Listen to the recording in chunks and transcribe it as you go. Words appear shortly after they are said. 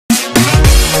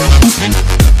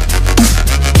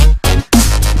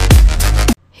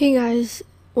Hey guys,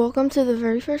 welcome to the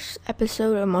very first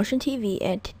episode of Motion TV,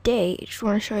 and today I just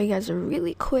want to show you guys a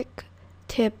really quick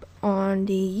tip on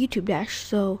the YouTube dash.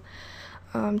 So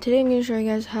today I'm going to show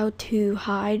you guys how to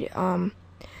hide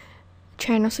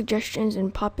channel suggestions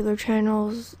and popular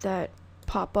channels that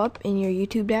pop up in your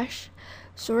YouTube dash.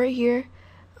 So right here,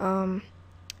 you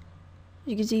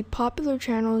can see popular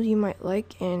channels you might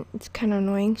like, and it's kind of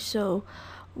annoying. So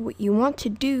what you want to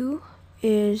do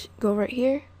is go right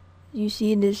here. You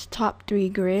see this top 3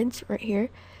 grids right here.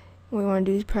 What we want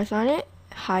to do is press on it,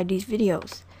 hide these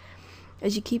videos.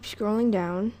 As you keep scrolling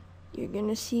down, you're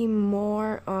gonna see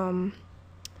more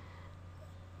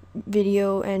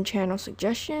video and channel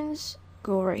suggestions.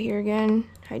 Go right here again,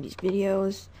 hide these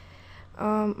videos.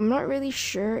 I'm not really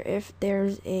sure if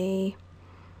there's a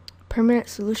permanent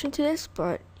solution to this,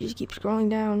 but you just keep scrolling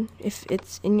down. If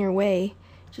it's in your way,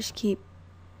 just keep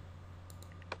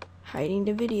hiding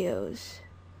the videos,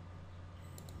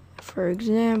 for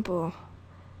example.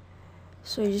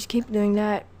 So you just keep doing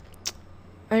that.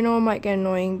 I know it might get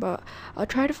annoying, but I'll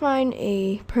try to find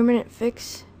a permanent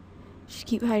fix. Just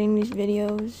keep hiding these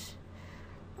videos.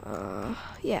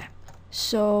 Yeah,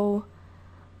 so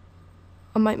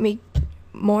I might make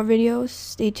more videos.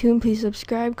 Stay tuned. Please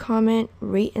subscribe, comment,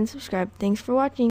 rate, and subscribe. Thanks for watching.